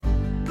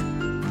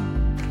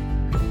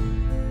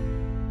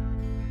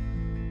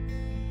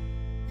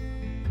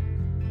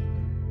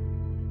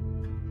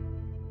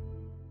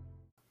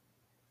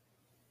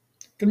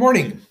Good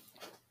morning.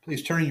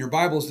 Please turn in your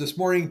Bibles this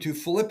morning to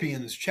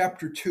Philippians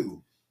chapter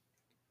 2.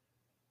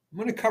 I'm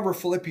going to cover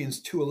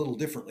Philippians 2 a little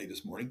differently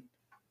this morning.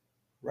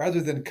 Rather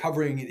than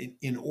covering it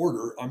in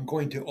order, I'm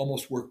going to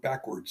almost work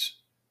backwards.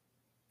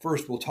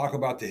 First, we'll talk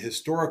about the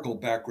historical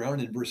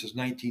background in verses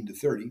 19 to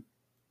 30.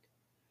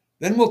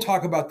 Then we'll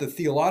talk about the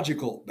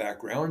theological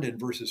background in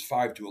verses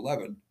 5 to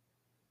 11.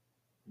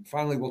 And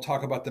finally, we'll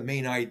talk about the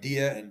main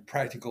idea and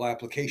practical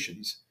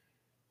applications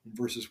in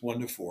verses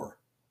 1 to 4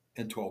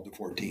 and 12 to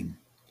 14.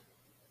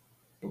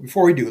 But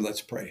before we do,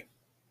 let's pray.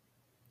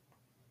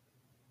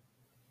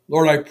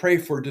 Lord, I pray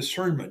for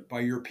discernment by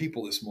your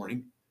people this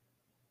morning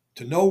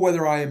to know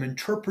whether I am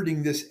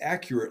interpreting this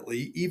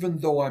accurately, even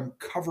though I'm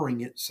covering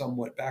it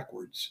somewhat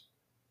backwards.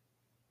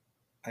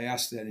 I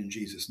ask that in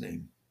Jesus'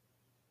 name.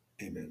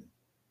 Amen.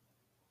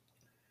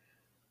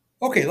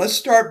 Okay, let's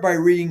start by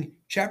reading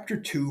chapter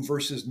 2,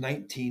 verses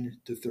 19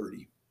 to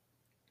 30.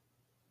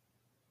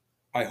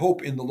 I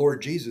hope in the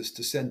Lord Jesus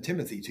to send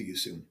Timothy to you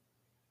soon,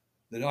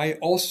 that I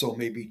also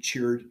may be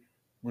cheered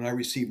when I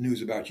receive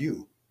news about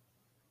you.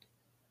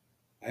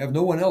 I have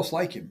no one else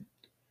like him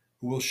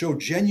who will show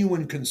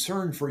genuine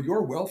concern for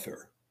your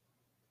welfare.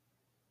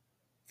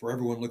 For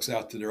everyone looks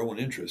out to their own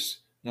interests,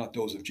 not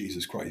those of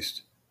Jesus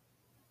Christ.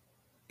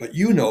 But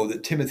you know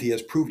that Timothy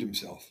has proved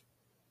himself,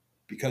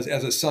 because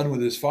as a son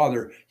with his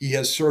father, he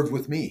has served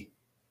with me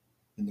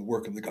in the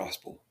work of the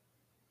gospel.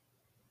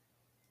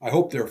 I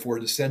hope, therefore,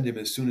 to send him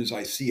as soon as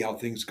I see how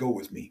things go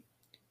with me.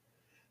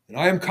 And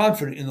I am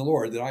confident in the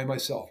Lord that I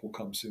myself will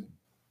come soon.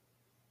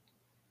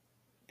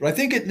 But I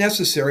think it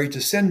necessary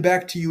to send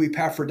back to you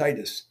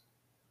Epaphroditus,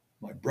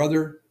 my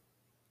brother,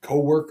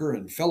 co-worker,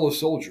 and fellow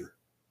soldier,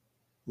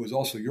 who is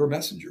also your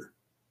messenger,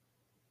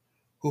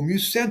 whom you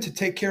sent to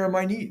take care of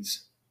my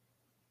needs.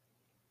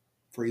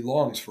 For he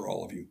longs for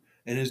all of you,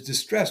 and is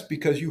distressed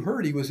because you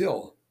heard he was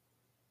ill.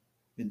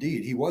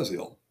 Indeed, he was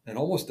ill, and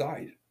almost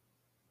died.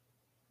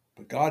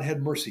 But God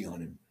had mercy on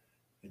him,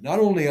 and not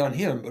only on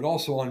him, but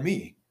also on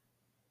me,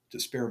 to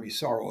spare me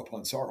sorrow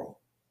upon sorrow.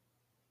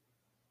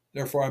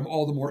 Therefore, I'm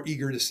all the more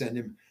eager to send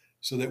him,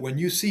 so that when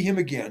you see him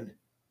again,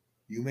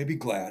 you may be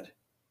glad,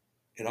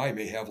 and I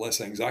may have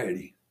less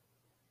anxiety.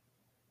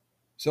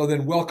 So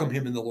then welcome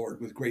him in the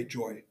Lord with great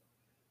joy,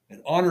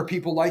 and honor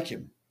people like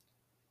him,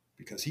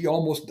 because he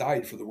almost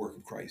died for the work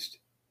of Christ.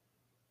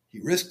 He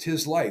risked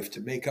his life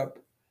to make up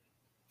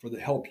for the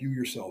help you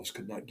yourselves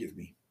could not give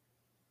me.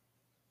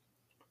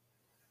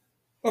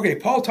 Okay,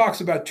 Paul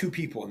talks about two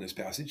people in this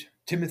passage,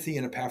 Timothy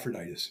and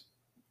Epaphroditus.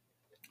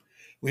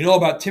 We know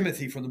about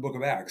Timothy from the book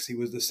of Acts. He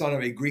was the son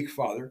of a Greek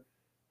father,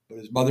 but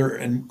his mother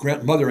and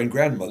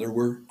grandmother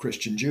were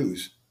Christian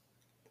Jews.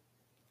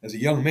 As a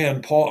young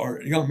man,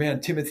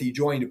 Timothy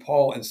joined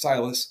Paul and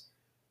Silas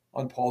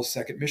on Paul's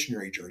second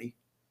missionary journey,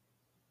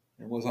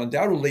 and was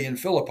undoubtedly in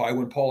Philippi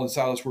when Paul and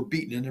Silas were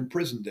beaten and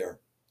imprisoned there.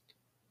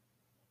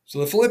 So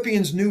the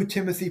Philippians knew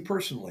Timothy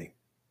personally.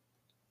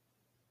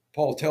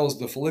 Paul tells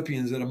the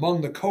Philippians that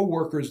among the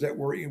co-workers that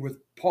were with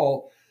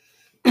Paul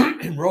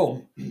in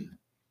Rome,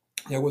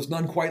 there was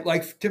none quite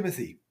like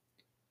Timothy.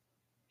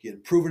 He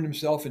had proven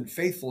himself in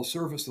faithful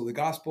service to the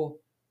gospel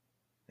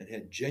and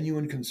had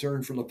genuine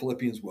concern for the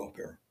Philippians'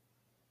 welfare.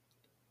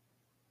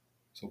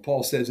 So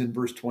Paul says in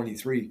verse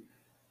 23,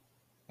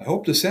 I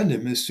hope to send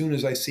him as soon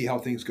as I see how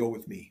things go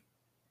with me.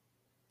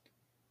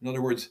 In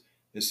other words,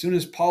 as soon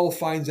as Paul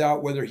finds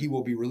out whether he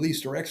will be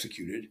released or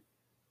executed,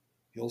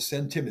 he'll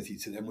send Timothy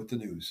to them with the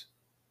news.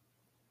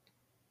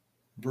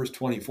 Verse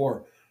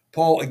 24,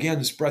 Paul again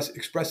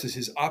expresses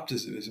his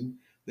optimism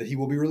that he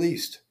will be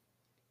released.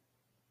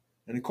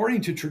 And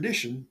according to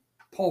tradition,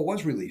 Paul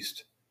was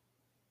released,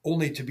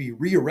 only to be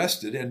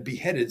rearrested and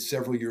beheaded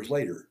several years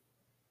later.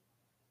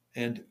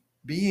 And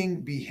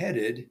being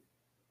beheaded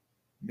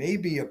may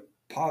be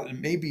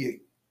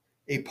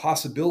a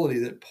possibility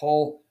that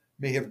Paul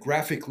may have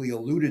graphically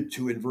alluded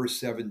to in verse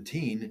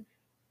 17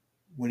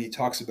 when he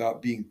talks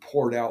about being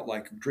poured out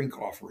like a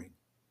drink offering.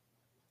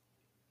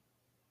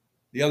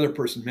 The other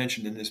person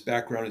mentioned in this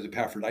background is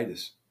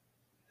Epaphroditus.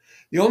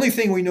 The only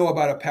thing we know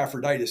about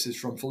Epaphroditus is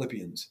from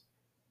Philippians.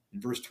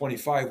 In verse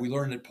 25, we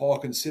learn that Paul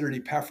considered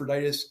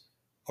Epaphroditus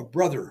a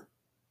brother,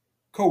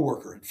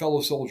 co-worker, and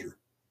fellow soldier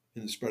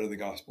in the spread of the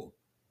gospel.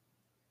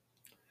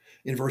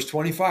 In verse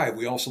 25,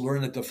 we also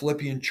learn that the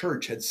Philippian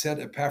church had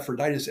sent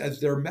Epaphroditus as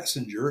their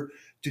messenger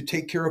to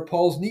take care of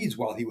Paul's needs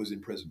while he was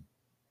in prison.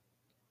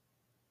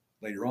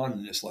 Later on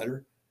in this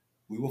letter,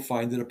 we will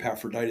find that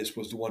Epaphroditus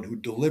was the one who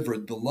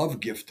delivered the love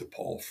gift to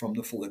Paul from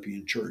the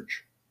Philippian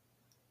church.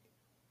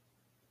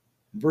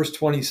 In verse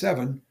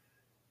 27,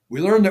 we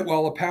learn that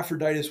while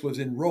Epaphroditus was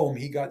in Rome,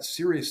 he got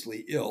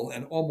seriously ill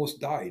and almost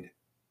died.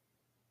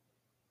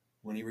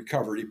 When he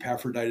recovered,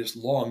 Epaphroditus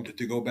longed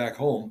to go back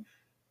home,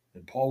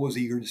 and Paul was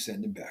eager to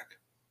send him back.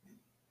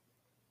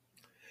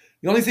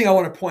 The only thing I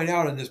want to point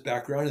out in this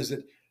background is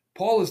that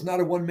Paul is not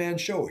a one-man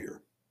show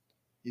here.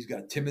 He's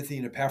got Timothy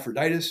and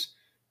Epaphroditus.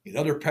 In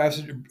other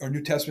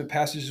New Testament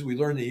passages, we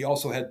learn that he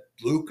also had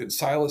Luke and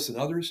Silas and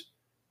others.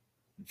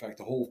 In fact,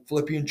 the whole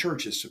Philippian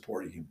church is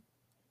supporting him.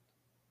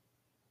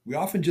 We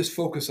often just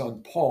focus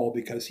on Paul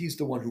because he's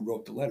the one who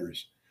wrote the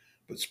letters.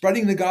 But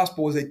spreading the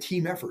gospel is a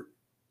team effort,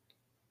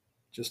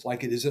 just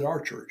like it is at our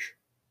church.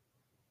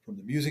 From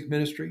the music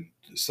ministry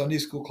to Sunday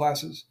school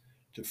classes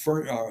to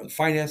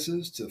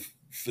finances to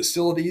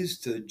facilities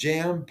to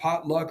jam,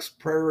 potlucks,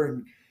 prayer,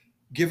 and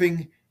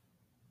giving,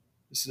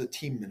 this is a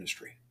team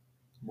ministry.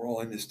 We're all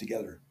in this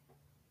together.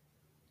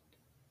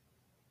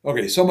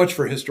 Okay, so much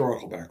for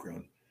historical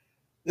background.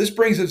 This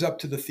brings us up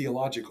to the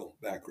theological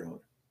background.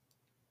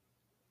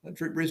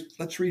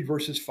 Let's read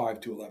verses 5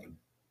 to 11.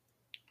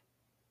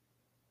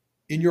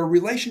 In your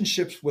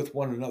relationships with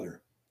one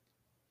another,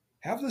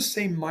 have the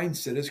same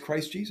mindset as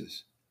Christ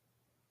Jesus,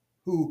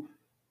 who,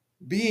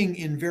 being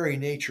in very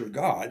nature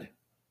God,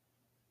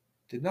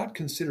 did not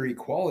consider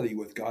equality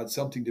with God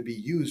something to be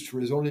used for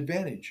his own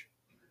advantage.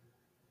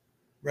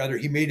 Rather,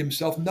 he made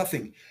himself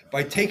nothing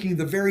by taking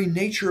the very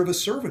nature of a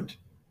servant,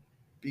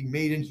 being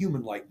made in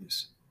human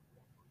likeness.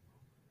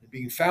 And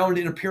being found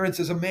in appearance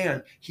as a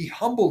man, he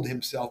humbled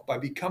himself by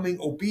becoming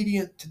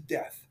obedient to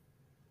death,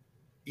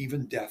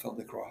 even death on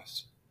the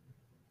cross.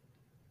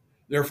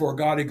 Therefore,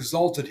 God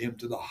exalted him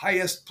to the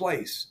highest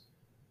place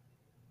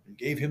and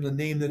gave him the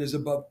name that is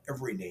above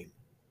every name,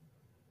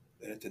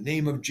 that at the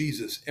name of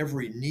Jesus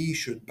every knee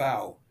should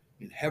bow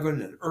in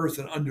heaven and earth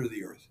and under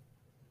the earth,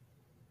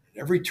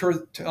 and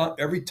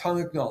every tongue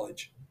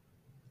acknowledge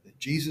that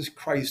Jesus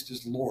Christ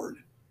is Lord,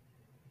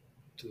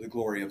 to the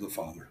glory of the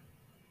Father.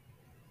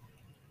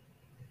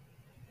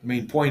 The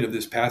main point of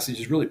this passage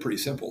is really pretty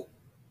simple.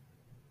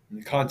 In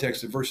the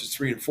context of verses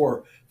 3 and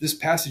 4, this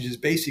passage is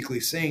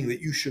basically saying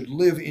that you should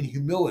live in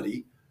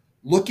humility,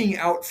 looking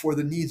out for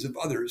the needs of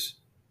others,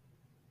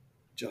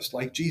 just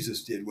like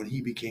Jesus did when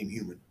he became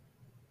human,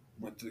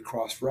 went to the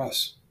cross for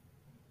us.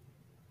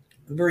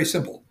 Very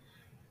simple.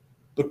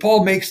 But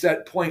Paul makes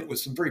that point with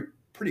some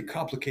pretty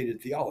complicated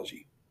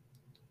theology.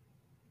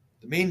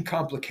 The main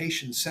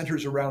complication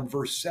centers around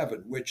verse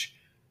 7, which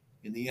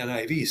in the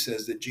NIV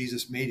says that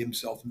Jesus made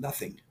himself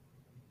nothing.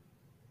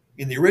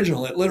 In the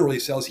original, it literally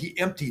says he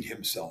emptied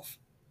himself.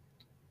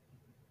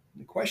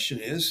 And the question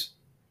is,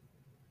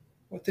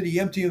 what did he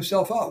empty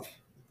himself of?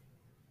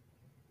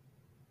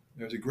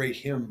 There's a great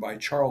hymn by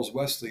Charles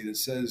Wesley that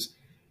says,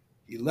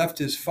 he left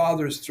his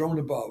Father's throne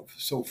above,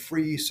 so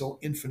free, so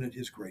infinite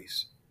his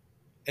grace,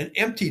 and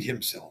emptied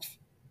himself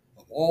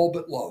of all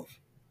but love,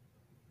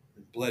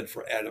 and bled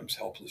for Adam's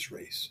helpless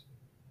race.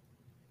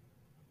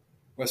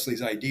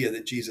 Wesley's idea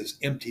that Jesus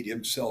emptied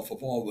himself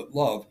of all but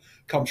love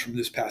comes from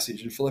this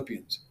passage in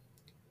Philippians.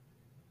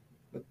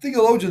 But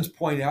theologians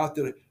point out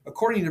that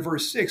according to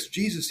verse 6,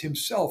 Jesus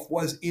himself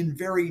was in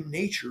very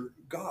nature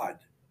God.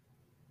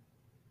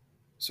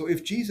 So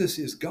if Jesus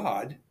is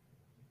God,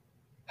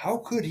 how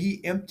could he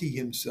empty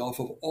himself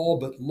of all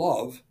but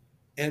love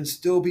and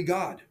still be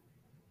God?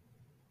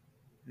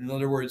 In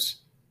other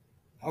words,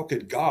 how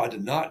could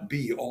God not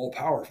be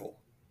all-powerful,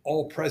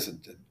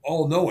 all-present, and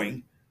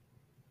all-knowing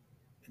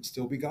and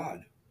still be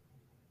God?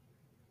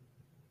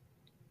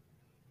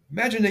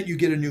 Imagine that you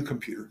get a new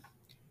computer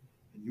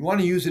and you want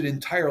to use it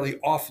entirely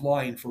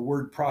offline for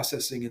word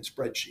processing and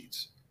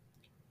spreadsheets.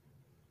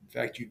 In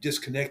fact, you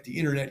disconnect the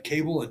internet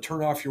cable and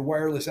turn off your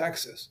wireless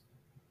access.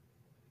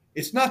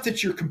 It's not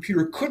that your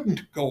computer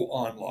couldn't go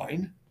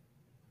online.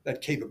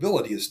 That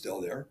capability is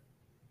still there.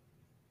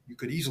 You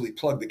could easily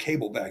plug the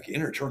cable back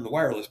in or turn the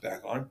wireless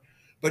back on,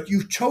 but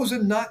you've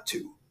chosen not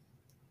to.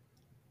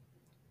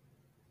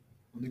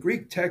 When the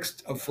Greek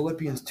text of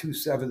Philippians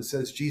 2:7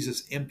 says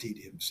Jesus emptied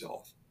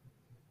himself,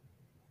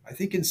 I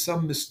think in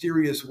some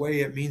mysterious way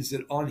it means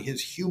that on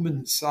his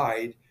human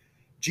side,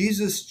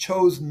 Jesus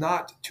chose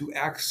not to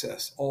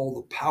access all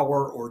the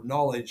power or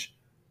knowledge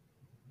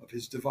of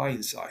his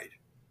divine side,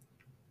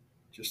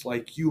 just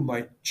like you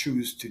might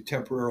choose to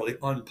temporarily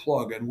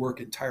unplug and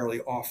work entirely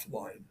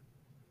offline.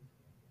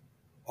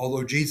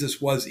 Although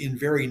Jesus was in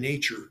very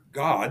nature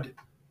God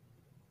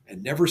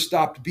and never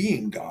stopped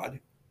being God,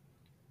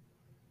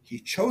 he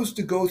chose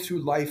to go through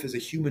life as a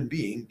human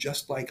being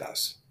just like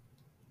us.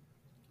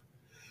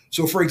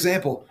 So, for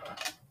example,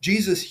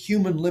 Jesus'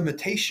 human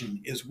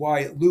limitation is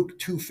why Luke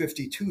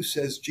 2:52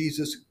 says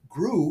Jesus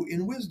grew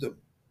in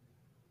wisdom.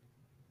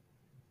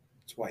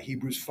 That's why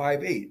Hebrews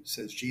 5:8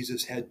 says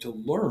Jesus had to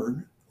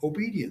learn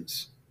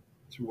obedience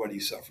through what he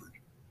suffered.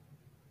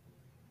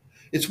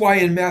 It's why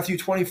in Matthew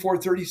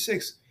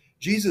 24:36,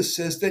 Jesus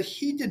says that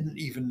he didn't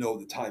even know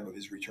the time of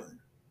his return.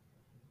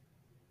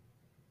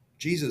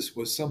 Jesus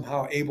was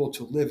somehow able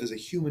to live as a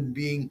human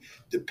being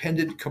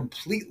dependent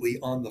completely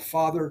on the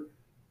Father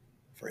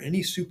for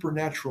any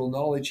supernatural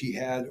knowledge he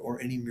had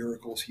or any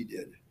miracles he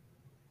did.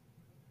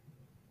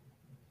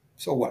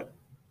 So what?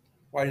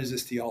 Why does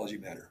this theology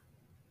matter?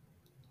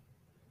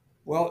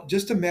 Well,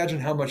 just imagine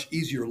how much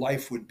easier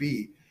life would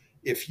be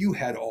if you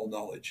had all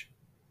knowledge,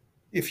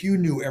 if you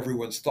knew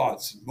everyone's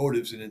thoughts and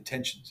motives and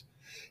intentions,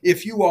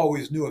 if you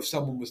always knew if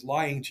someone was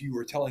lying to you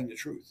or telling the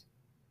truth,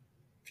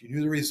 if you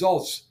knew the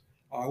results,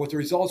 what the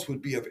results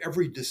would be of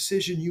every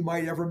decision you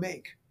might ever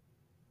make.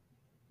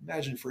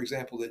 Imagine, for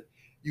example, that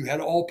you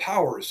had all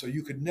powers, so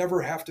you could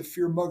never have to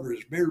fear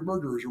murderers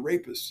or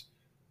rapists,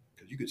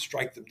 because You could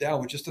strike them down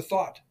with just a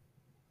thought.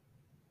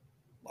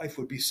 Life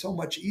would be so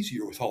much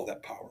easier with all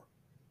that power.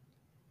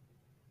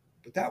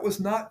 But that was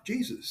not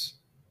Jesus.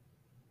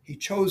 He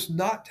chose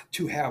not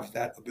to have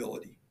that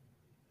ability.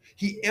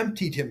 He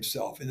emptied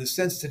himself in the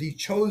sense that he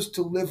chose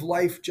to live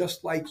life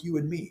just like you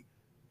and me,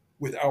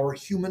 with our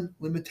human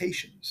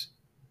limitations.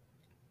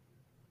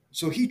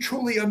 So he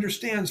truly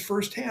understands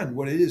firsthand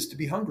what it is to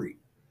be hungry.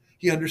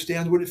 He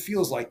understands what it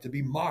feels like to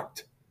be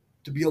mocked,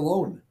 to be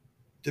alone,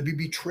 to be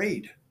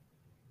betrayed,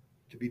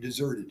 to be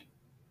deserted.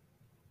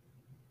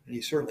 And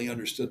he certainly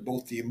understood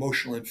both the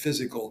emotional and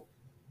physical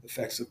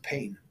effects of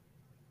pain.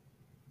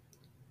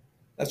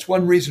 That's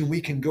one reason we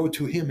can go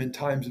to him in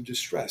times of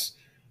distress.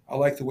 I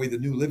like the way the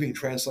New Living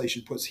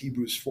Translation puts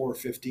Hebrews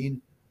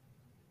 4:15.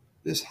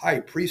 This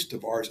high priest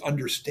of ours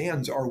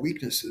understands our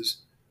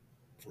weaknesses,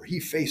 for he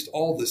faced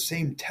all the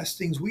same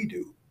testings we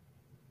do,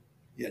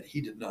 yet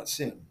he did not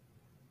sin.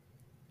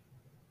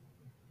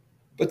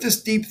 But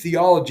this deep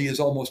theology is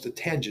almost a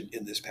tangent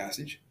in this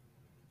passage.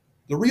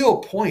 The real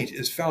point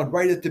is found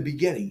right at the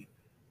beginning,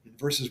 in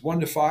verses 1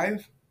 to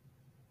 5,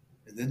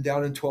 and then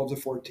down in 12 to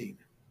 14.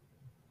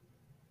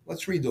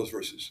 Let's read those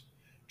verses.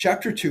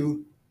 Chapter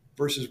 2,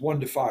 verses 1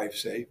 to 5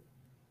 say,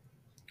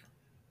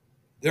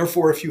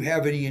 "Therefore, if you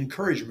have any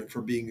encouragement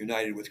from being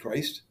united with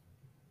Christ,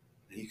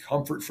 any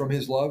comfort from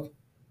his love,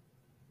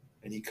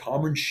 any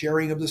common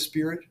sharing of the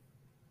Spirit,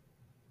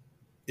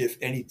 if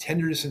any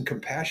tenderness and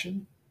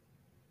compassion,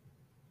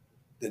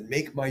 then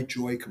make my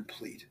joy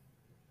complete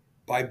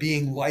by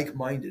being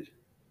like-minded,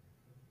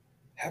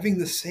 having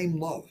the same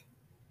love,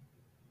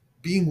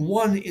 being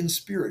one in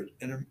spirit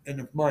and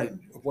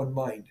of one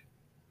mind.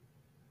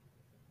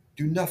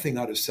 Do nothing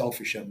out of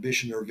selfish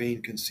ambition or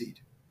vain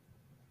conceit.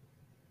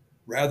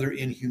 Rather,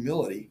 in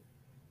humility,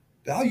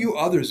 value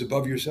others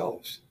above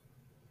yourselves,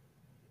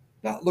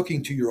 not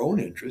looking to your own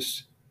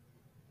interests,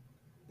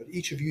 but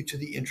each of you to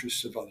the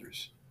interests of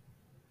others.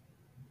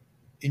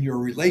 In your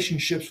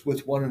relationships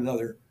with one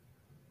another,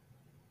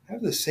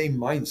 have the same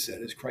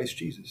mindset as Christ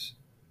Jesus."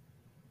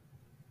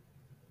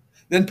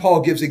 Then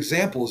Paul gives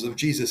examples of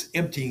Jesus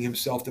emptying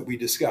himself that we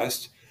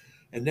discussed.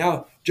 And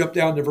now jump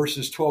down to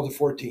verses 12 to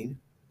 14.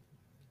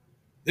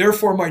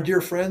 "Therefore, my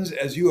dear friends,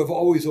 as you have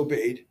always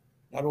obeyed,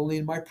 not only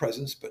in my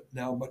presence, but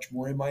now much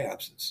more in my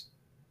absence,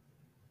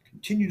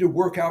 continue to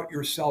work out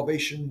your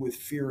salvation with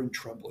fear and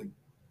trembling.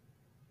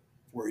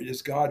 For it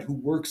is God who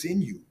works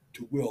in you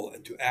to will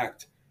and to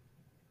act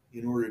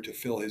in order to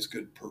fill his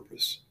good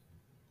purpose.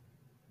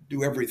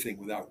 Do everything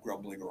without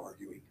grumbling or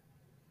arguing."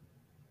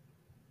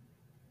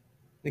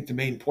 I think the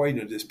main point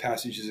of this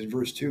passage is in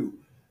verse 2.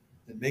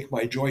 "And make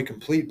my joy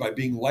complete by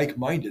being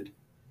like-minded,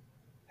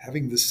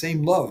 having the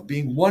same love,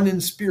 being one in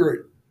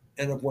spirit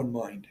and of one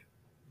mind."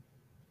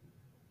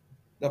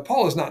 Now,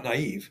 Paul is not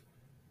naive.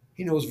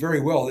 He knows very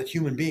well that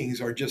human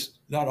beings are just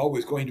not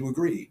always going to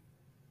agree.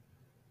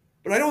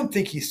 But I don't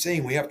think he's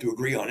saying we have to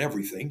agree on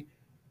everything.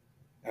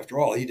 After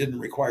all, he didn't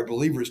require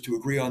believers to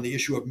agree on the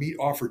issue of meat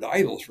offered to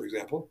idols, for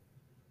example.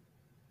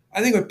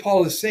 I think what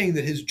Paul is saying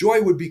that his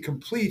joy would be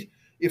complete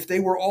if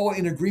they were all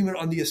in agreement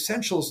on the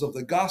essentials of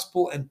the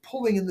gospel and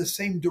pulling in the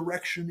same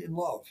direction in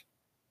love.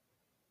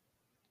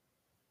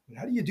 But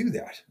how do you do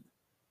that?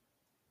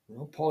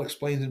 Well, Paul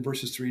explains in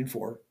verses 3 and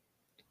 4.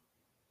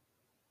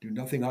 "Do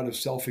nothing out of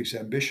selfish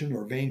ambition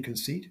or vain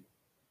conceit.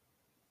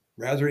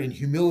 Rather, in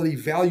humility,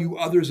 value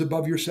others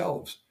above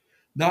yourselves,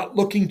 not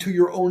looking to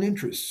your own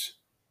interests,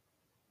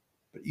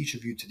 but each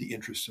of you to the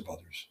interests of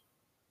others."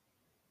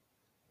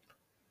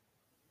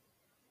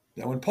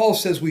 Now, when Paul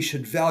says we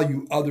should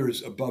value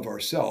others above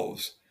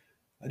ourselves,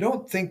 I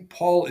don't think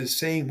Paul is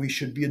saying we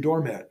should be a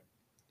doormat.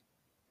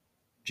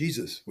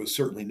 Jesus was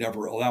certainly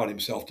never allowed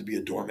himself to be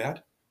a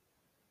doormat.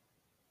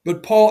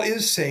 But Paul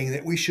is saying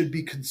that we should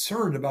be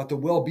concerned about the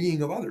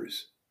well-being of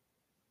others,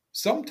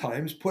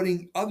 sometimes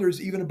putting others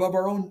even above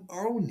our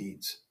own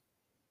needs.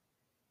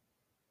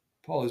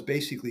 Paul is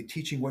basically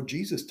teaching what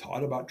Jesus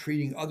taught about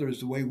treating others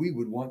the way we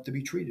would want to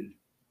be treated.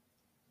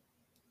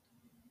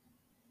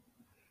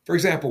 For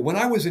example, when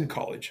I was in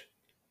college,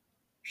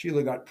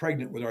 Sheila got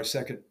pregnant with our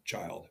second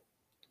child.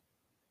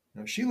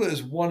 Now, Sheila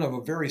is one of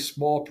a very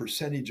small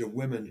percentage of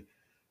women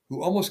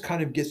who almost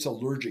kind of gets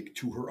allergic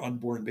to her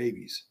unborn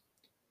babies.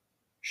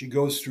 She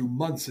goes through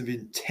months of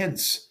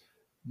intense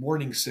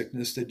morning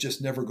sickness that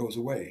just never goes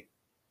away.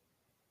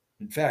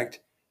 In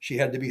fact, she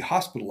had to be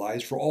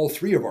hospitalized for all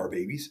three of our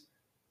babies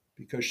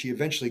because she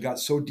eventually got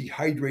so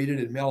dehydrated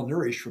and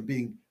malnourished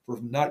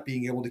from not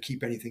being able to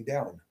keep anything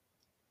down.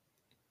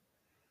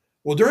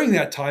 Well, during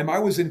that time, I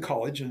was in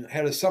college and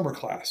had a summer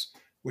class,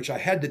 which I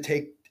had to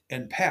take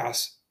and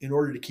pass in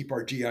order to keep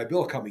our GI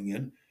Bill coming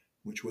in,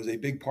 which was a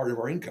big part of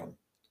our income.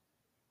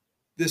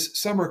 This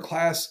summer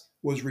class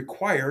was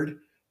required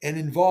and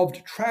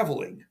involved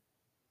traveling,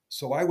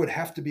 so I would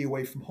have to be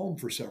away from home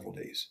for several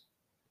days.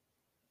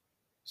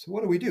 So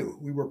what do?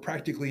 We were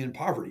practically in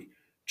poverty.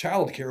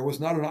 Childcare was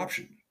not an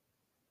option.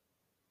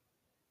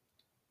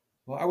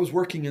 Well, I was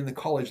working in the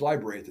college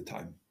library at the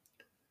time.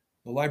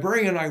 The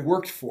librarian I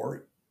worked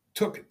for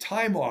took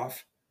time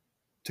off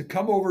to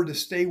come over to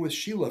stay with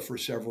Sheila for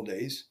several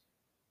days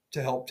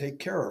to help take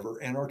care of her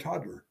and our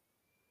toddler.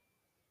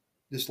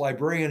 This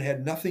librarian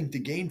had nothing to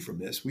gain from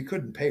this. We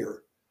couldn't pay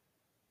her,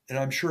 and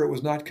I'm sure it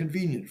was not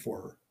convenient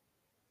for her.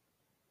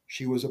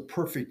 She was a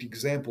perfect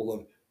example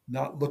of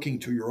not looking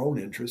to your own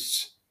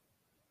interests,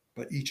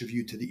 but each of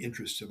you to the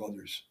interests of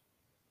others.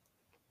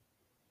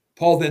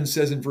 Paul then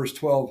says in verse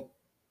 12,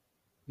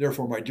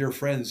 therefore, my dear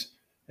friends,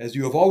 as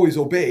you have always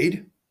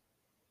obeyed,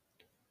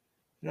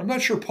 and I'm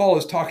not sure Paul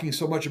is talking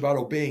so much about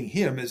obeying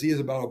him as he is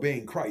about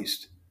obeying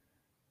Christ.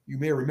 You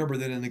may remember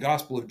that in the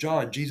Gospel of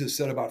John, Jesus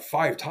said about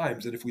 5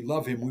 times that if we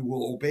love him, we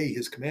will obey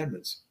his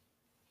commandments.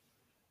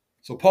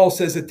 So Paul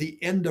says at the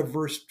end of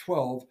verse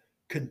 12,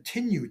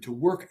 continue to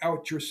work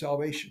out your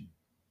salvation.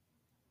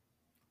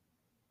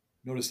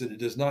 Notice that it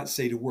does not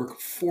say to work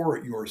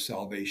for your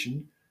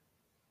salvation,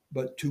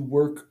 but to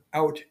work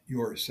out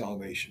your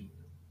salvation.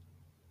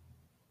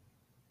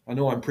 I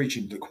know I'm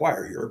preaching to the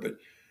choir here, but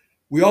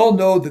we all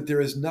know that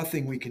there is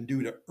nothing we can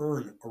do to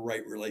earn a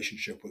right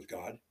relationship with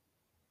God.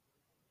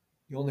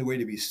 The only way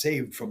to be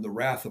saved from the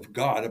wrath of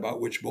God,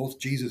 about which both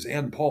Jesus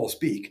and Paul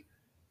speak,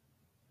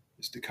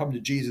 is to come to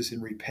Jesus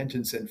in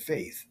repentance and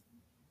faith.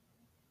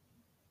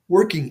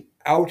 Working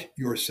out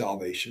your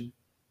salvation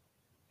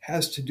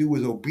has to do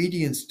with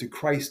obedience to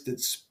Christ that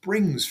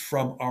springs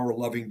from our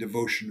loving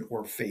devotion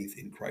or faith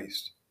in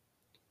Christ.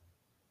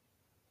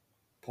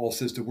 Paul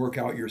says to work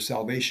out your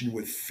salvation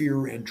with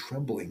fear and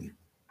trembling.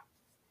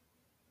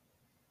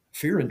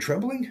 Fear and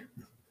trembling?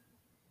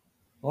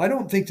 Well, I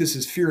don't think this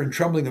is fear and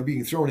trembling of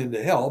being thrown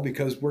into hell,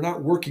 because we're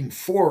not working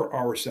for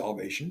our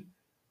salvation.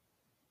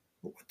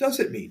 But what does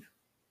it mean?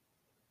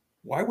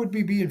 Why would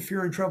we be in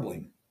fear and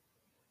trembling?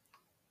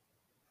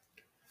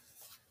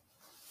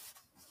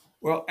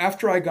 Well,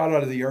 after I got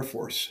out of the Air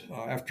Force,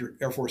 after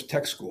Air Force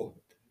Tech School,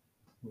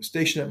 I was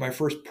stationed at my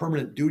first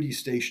permanent duty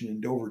station in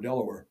Dover,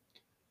 Delaware.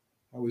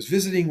 I was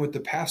visiting with the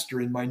pastor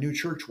in my new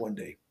church one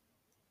day.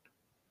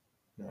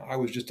 Now, I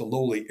was just a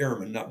lowly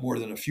airman, not more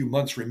than a few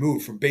months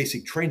removed from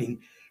basic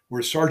training,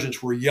 where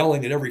sergeants were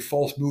yelling at every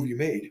false move you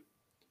made.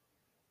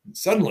 And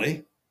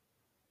suddenly,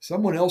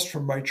 someone else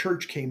from my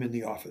church came in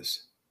the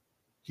office.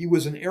 He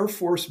was an Air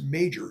Force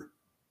major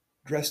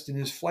dressed in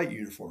his flight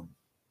uniform.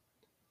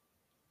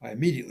 I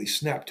immediately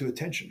snapped to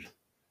attention.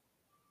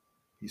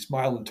 He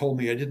smiled and told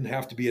me I didn't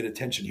have to be at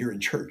attention here in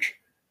church.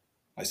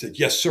 I said,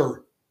 yes,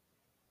 sir.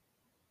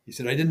 He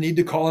said I didn't need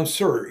to call him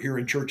sir here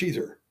in church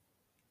either.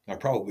 I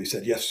probably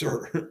said, yes,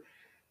 sir.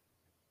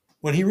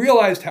 When he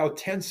realized how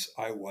tense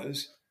I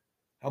was,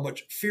 how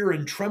much fear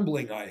and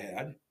trembling I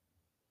had,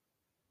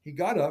 he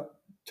got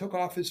up, took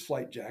off his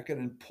flight jacket,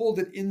 and pulled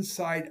it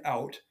inside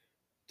out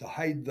to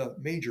hide the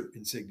major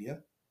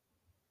insignia.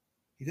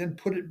 He then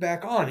put it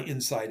back on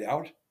inside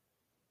out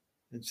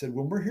and said,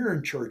 when we're here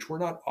in church, we're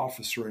not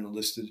officer and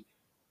enlisted.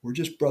 We're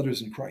just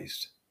brothers in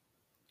Christ.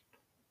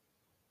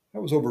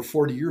 That was over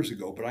 40 years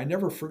ago, but I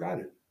never forgot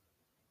it.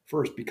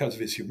 First, because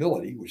of his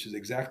humility, which is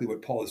exactly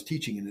what Paul is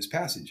teaching in this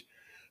passage,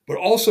 but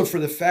also for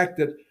the fact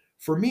that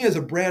for me as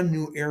a brand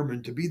new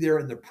airman to be there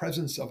in the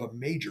presence of a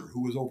major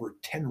who was over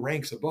 10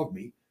 ranks above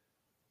me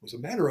was a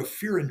matter of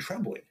fear and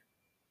trembling.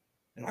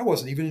 And I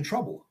wasn't even in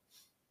trouble.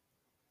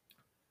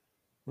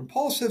 When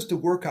Paul says to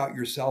work out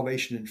your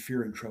salvation in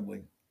fear and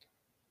trembling,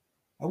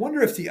 I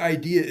wonder if the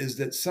idea is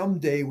that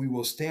someday we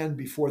will stand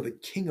before the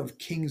King of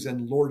Kings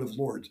and Lord of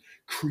Lords,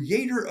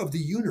 creator of the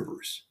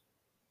universe,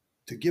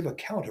 to give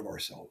account of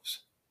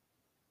ourselves.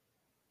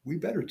 We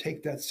better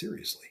take that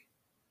seriously.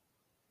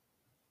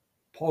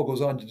 Paul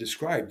goes on to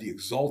describe the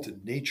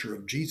exalted nature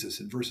of Jesus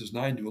in verses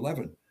 9 to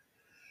 11.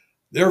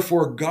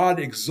 Therefore, God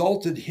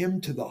exalted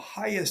him to the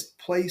highest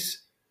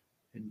place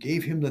and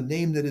gave him the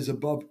name that is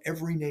above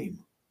every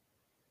name,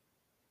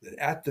 that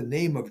at the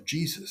name of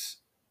Jesus,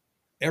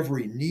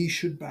 every knee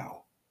should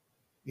bow,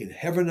 in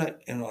heaven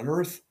and on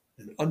earth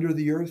and under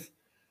the earth,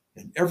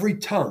 and every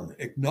tongue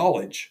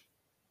acknowledge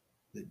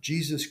that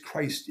Jesus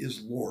Christ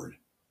is Lord,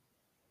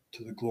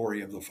 to the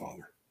glory of the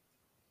Father.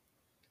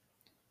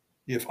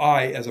 If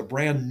I, as a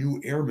brand new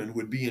airman,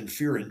 would be in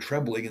fear and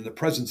trembling in the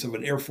presence of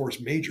an Air Force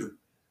major,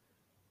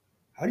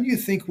 how do you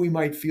think we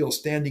might feel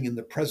standing in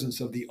the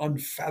presence of the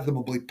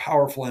unfathomably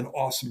powerful and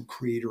awesome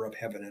creator of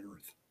heaven and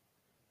earth?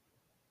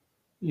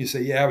 You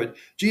say, yeah, but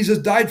Jesus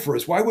died for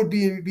us. Why would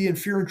we be in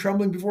fear and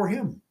trembling before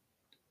him?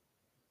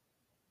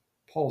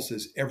 Paul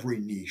says, every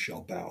knee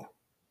shall bow.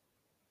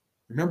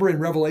 Remember in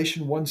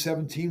Revelation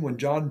 1:17 when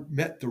John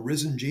met the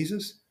risen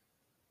Jesus?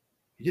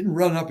 He didn't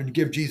run up and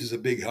give Jesus a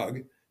big hug.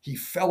 He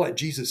fell at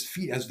Jesus'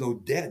 feet as though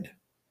dead.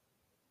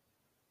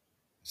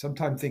 I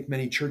sometimes think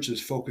many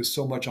churches focus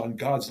so much on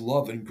God's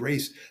love and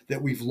grace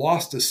that we've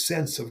lost a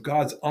sense of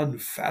God's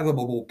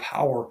unfathomable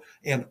power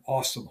and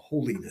awesome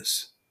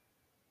holiness.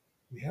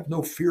 We have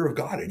no fear of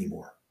God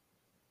anymore.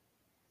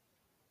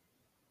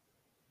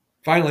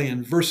 Finally,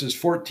 in verses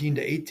 14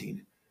 to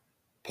 18,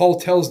 Paul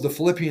tells the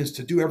Philippians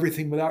to do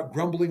everything without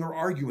grumbling or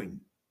arguing.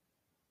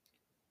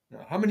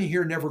 Now, how many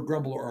here never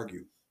grumble or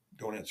argue?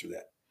 Don't answer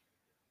that.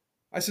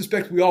 I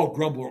suspect we all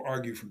grumble or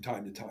argue from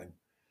time to time.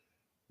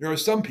 There are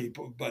some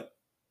people, but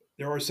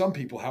There are some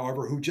people,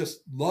 however, who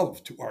just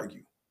love to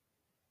argue.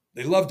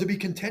 They love to be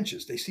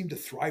contentious. They seem to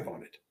thrive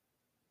on it.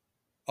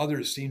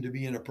 Others seem to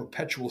be in a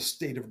perpetual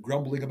state of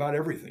grumbling about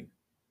everything.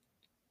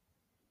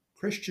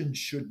 Christians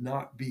should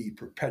not be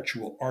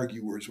perpetual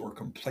arguers or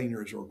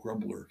complainers or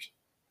grumblers.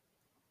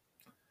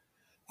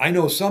 I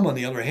know some, on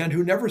the other hand,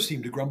 who never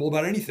seem to grumble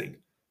about anything.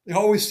 They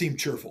always seem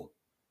cheerful.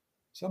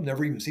 Some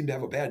never even seem to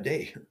have a bad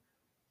day.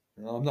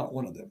 Well, I'm not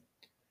one of them.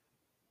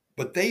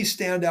 But they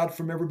stand out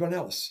from everyone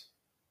else.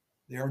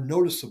 They are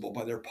noticeable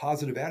by their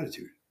positive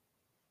attitude.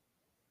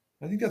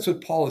 I think that's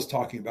what Paul is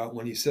talking about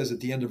when he says at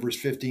the end of verse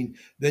 15,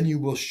 then you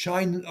will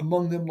shine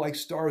among them like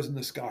stars in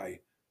the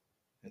sky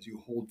as you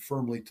hold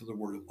firmly to the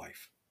word of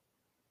life.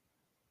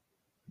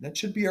 And that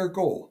should be our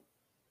goal,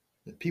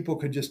 that people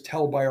could just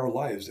tell by our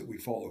lives that we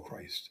follow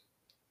Christ.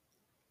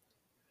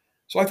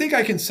 So I think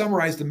I can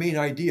summarize the main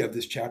idea of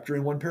this chapter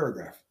in one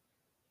paragraph.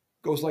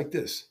 It goes like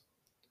this.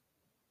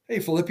 Hey,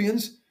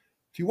 Philippians,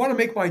 if you want to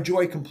make my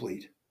joy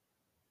complete,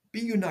 be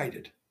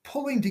united,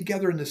 pulling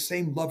together in the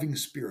same loving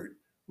spirit,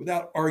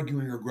 without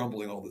arguing or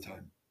grumbling all the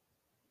time,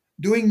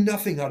 doing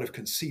nothing out of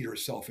conceit or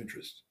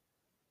self-interest.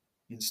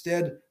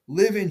 Instead,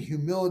 live in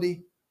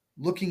humility,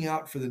 looking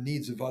out for the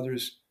needs of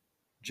others,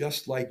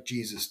 just like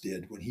Jesus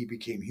did when he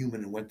became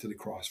human and went to the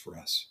cross for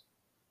us.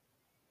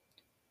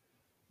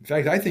 In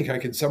fact, I think I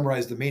can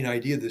summarize the main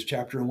idea of this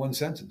chapter in one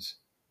sentence.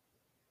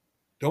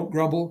 Don't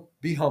grumble,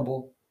 be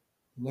humble,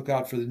 and look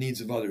out for the needs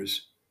of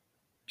others,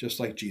 just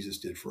like Jesus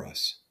did for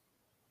us.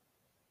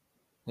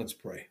 Let's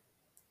pray.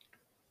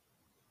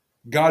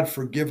 God,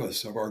 forgive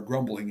us of our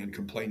grumbling and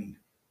complaining.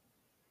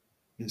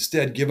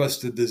 Instead, give us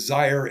the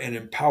desire and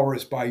empower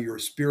us by your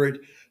Spirit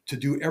to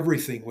do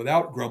everything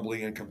without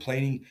grumbling and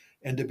complaining,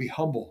 and to be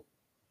humble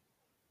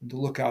and to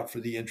look out for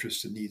the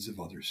interests and needs of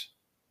others.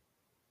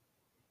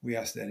 We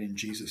ask that in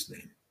Jesus'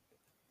 name.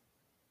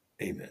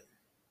 Amen.